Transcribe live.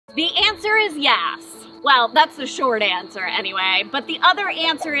The answer is yes. Well, that's the short answer anyway, but the other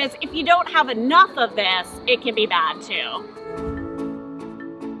answer is if you don't have enough of this, it can be bad too.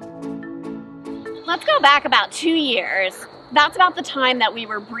 Let's go back about 2 years. That's about the time that we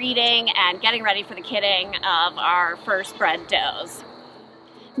were breeding and getting ready for the kidding of our first bred does.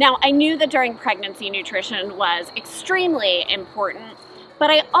 Now, I knew that during pregnancy, nutrition was extremely important, but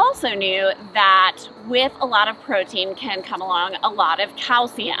I also knew that with a lot of protein can come along a lot of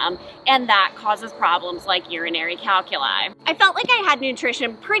calcium, and that causes problems like urinary calculi. I felt like I had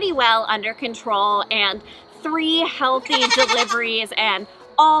nutrition pretty well under control, and 3 healthy deliveries and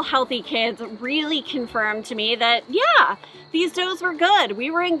all healthy kids really confirmed to me that, yeah, these does were good. We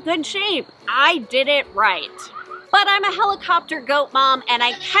were in good shape. I did it right. But I'm a helicopter goat mom and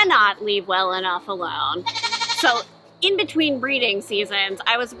I cannot leave well enough alone. So in between breeding seasons,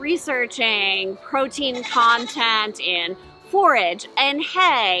 I was researching protein content in forage and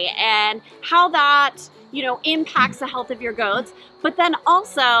hay and how that, impacts the health of your goats. But then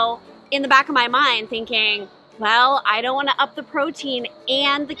also in the back of my mind thinking, well, I don't want to up the protein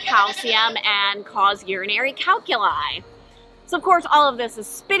and the calcium and cause urinary calculi. So of course, all of this is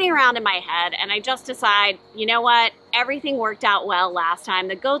spinning around in my head, and I just decide, you know what? Everything worked out well last time.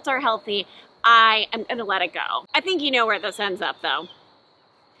 The goats are healthy. I am gonna let it go. I think you know where this ends up though.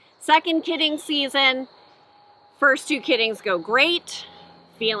 Second kidding season, first 2 kiddings go great,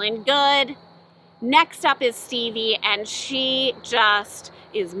 feeling good. Next up is Stevie, and she just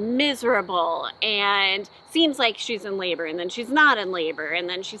is miserable and seems like she's in labor, and then she's not in labor, and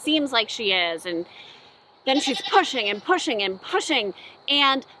then she seems like she is, and then she's pushing and pushing and pushing,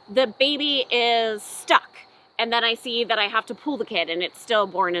 and the baby is stuck. And then I see that I have to pull the kid and it's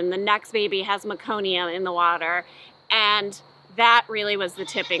stillborn, and the next baby has meconium in the water, and that really was the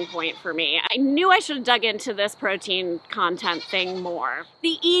tipping point for me. I knew I should have dug into this protein content thing more.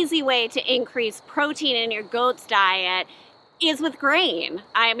 The easy way to increase protein in your goat's diet is with grain.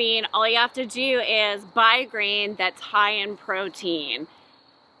 I mean, all you have to do is buy a grain that's high in protein.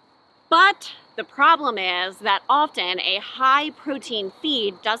 But the problem is that often a high protein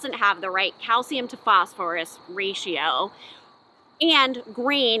feed doesn't have the right calcium to phosphorus ratio, and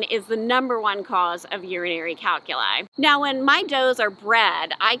grain is the #1 cause of urinary calculi. Now, when my does are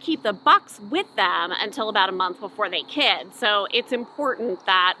bred, I keep the bucks with them until about a month before they kid. So it's important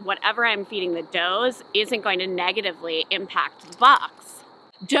that whatever I'm feeding the does isn't going to negatively impact the bucks.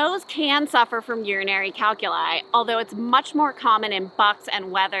 Does can suffer from urinary calculi, although it's much more common in bucks and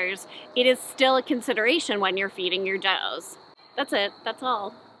wethers. It is still a consideration when you're feeding your does. That's it. That's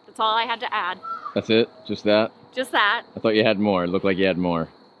all. That's all I had to add. That's it? Just that? Just that. I thought you had more. It looked like you had more.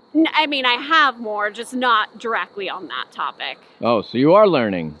 I mean, I have more, just not directly on that topic. Oh, so you are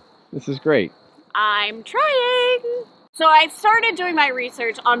learning. This is great. I'm trying. So I started doing my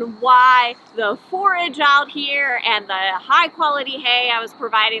research on why the forage out here and the high quality hay I was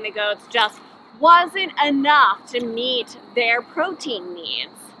providing the goats just wasn't enough to meet their protein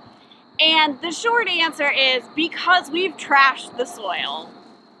needs. And the short answer is because we've trashed the soil.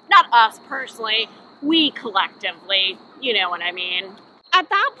 Not us personally, we collectively, you know what I mean. At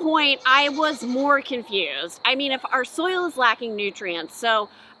that point, I was more confused. I mean, if our soil is lacking nutrients, so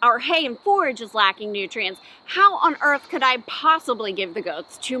our hay and forage is lacking nutrients, how on earth could I possibly give the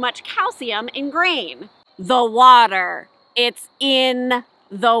goats too much calcium in grain? The water. It's in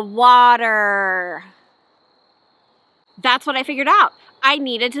the water. That's what I figured out. I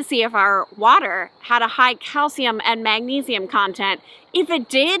needed to see if our water had a high calcium and magnesium content. If it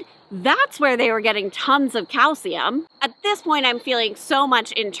did, that's where they were getting tons of calcium. At this point, I'm feeling so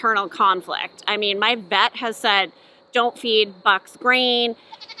much internal conflict. I mean, my vet has said, don't feed bucks grain,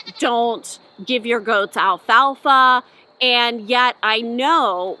 don't give your goats alfalfa, and yet I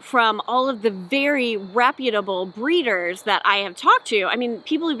know from all of the very reputable breeders that I have talked to, I mean,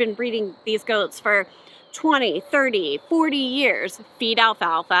 people who've been breeding these goats for 20, 30, 40 years, feed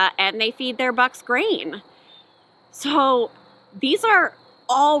alfalfa and they feed their bucks grain. So these are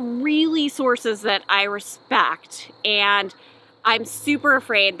all really sources that I respect, and I'm super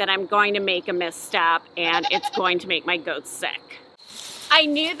afraid that I'm going to make a misstep and it's going to make my goats sick. I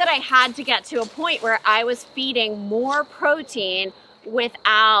knew that I had to get to a point where I was feeding more protein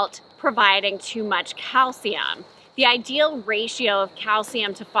without providing too much calcium. The ideal ratio of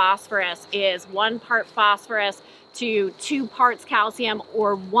calcium to phosphorus is 1 part phosphorus to 2 parts calcium,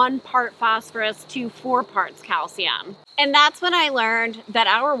 or 1 part phosphorus to 4 parts calcium. And that's when I learned that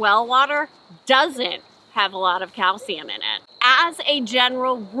our well water doesn't have a lot of calcium in it. As a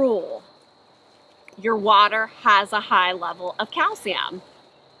general rule, your water has a high level of calcium.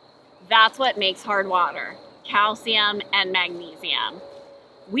 That's what makes hard water, calcium and magnesium.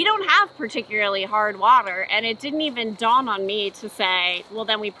 we don't have particularly hard water, and it didn't even dawn on me to say, well,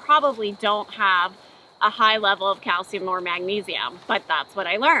 then we probably don't have a high level of calcium or magnesium, but that's what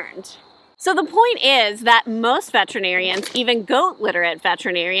I learned. So the point is that most veterinarians, even goat literate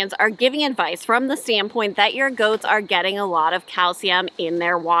veterinarians, are giving advice from the standpoint that your goats are getting a lot of calcium in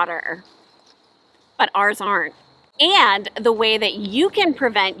their water, but ours aren't. And the way that you can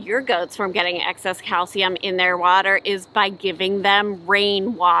prevent your goats from getting excess calcium in their water is by giving them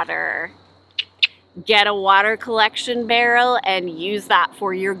rainwater. Get a water collection barrel and use that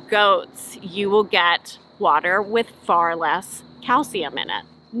for your goats. You will get water with far less calcium in it.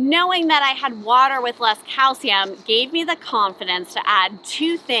 Knowing that I had water with less calcium gave me the confidence to add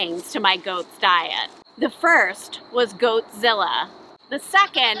 2 things to my goat's diet. The first was Goatzilla. The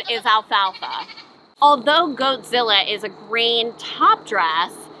second is alfalfa. Although Goatzilla is a grain top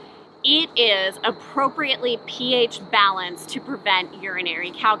dress, it is appropriately pH balanced to prevent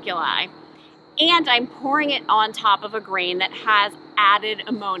urinary calculi. And I'm pouring it on top of a grain that has added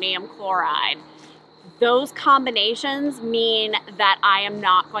ammonium chloride. Those combinations mean that I am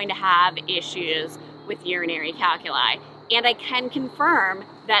not going to have issues with urinary calculi. And I can confirm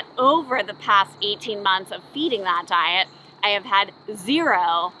that over the past 18 months of feeding that diet, I have had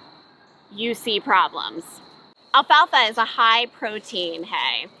 0 UC problems. Alfalfa is a high protein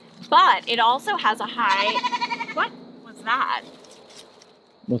hay, but it also has a high, what was that?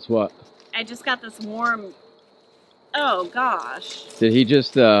 What's what? I just got this warm, oh gosh. Did he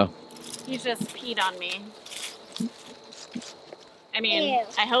just, He just peed on me. I mean, Ew.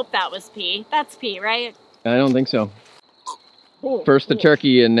 I hope that was pee. That's pee, right? I don't think so. Ooh, First the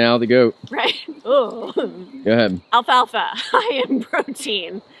turkey and now the goat. right? Ooh. Go ahead. Alfalfa, high in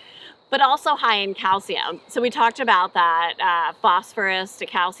protein, but also high in calcium. So we talked about that phosphorus to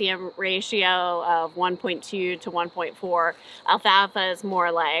calcium ratio of 1.2 to 1.4. Alfalfa is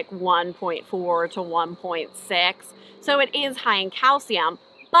more like 1.4 to 1.6. So it is high in calcium,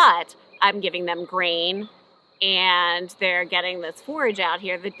 but I'm giving them grain and they're getting this forage out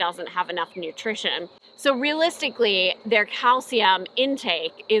here that doesn't have enough nutrition. So realistically, their calcium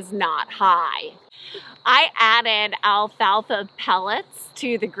intake is not high. I added alfalfa pellets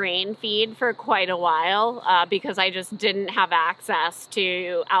to the grain feed for quite a while because I just didn't have access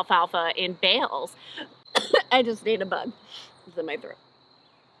to alfalfa in bales. I just ate a bug. It's in my throat.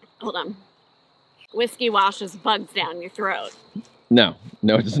 Hold on. Whiskey washes bugs down your throat. No,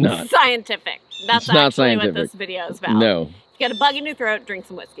 it's not. Scientific. That's It's not actually scientific. what this video is about. No. If you got a bug in your throat, drink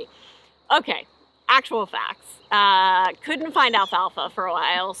some whiskey. Okay, actual facts. Couldn't find alfalfa for a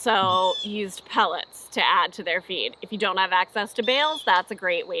while, so used pellets to add to their feed. If you don't have access to bales, that's a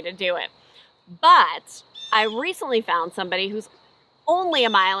great way to do it. But I recently found somebody who's only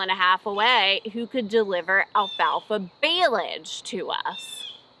 1.5 miles away who could deliver alfalfa baleage to us.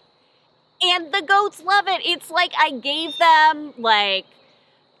 And the goats love it. It's like I gave them like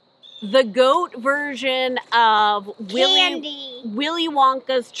the goat version of Willy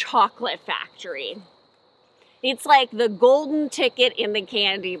Wonka's chocolate factory. It's like the golden ticket in the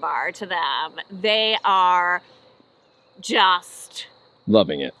candy bar to them. They are just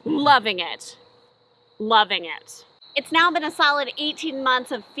Loving it. loving it. Loving it. It's now been a solid 18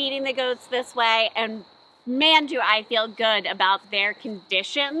 months of feeding the goats this way, and man, do I feel good about their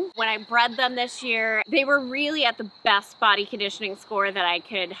condition. When I bred them this year, they were really at the best body conditioning score that I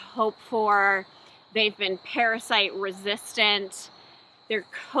could hope for. They've been parasite resistant. Their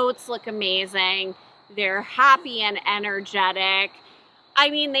coats look amazing. They're happy and energetic. I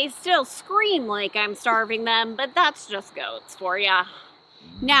mean, they still scream like I'm starving them, but that's just goats for ya.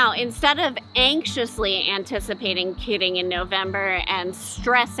 Now, instead of anxiously anticipating kidding in November and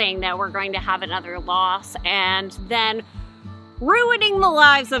stressing that we're going to have another loss and then ruining the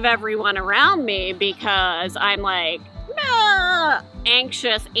lives of everyone around me because I'm like, nah,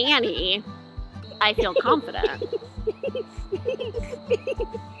 anxious Annie, I feel confident.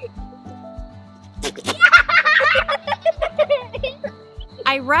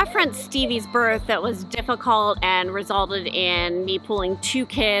 I referenced Stevie's birth that was difficult and resulted in me pulling 2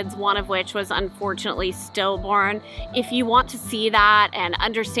 kids, one of which was unfortunately stillborn. If you want to see that and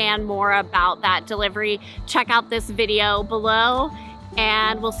understand more about that delivery, check out this video below,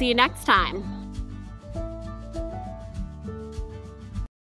 and we'll see you next time.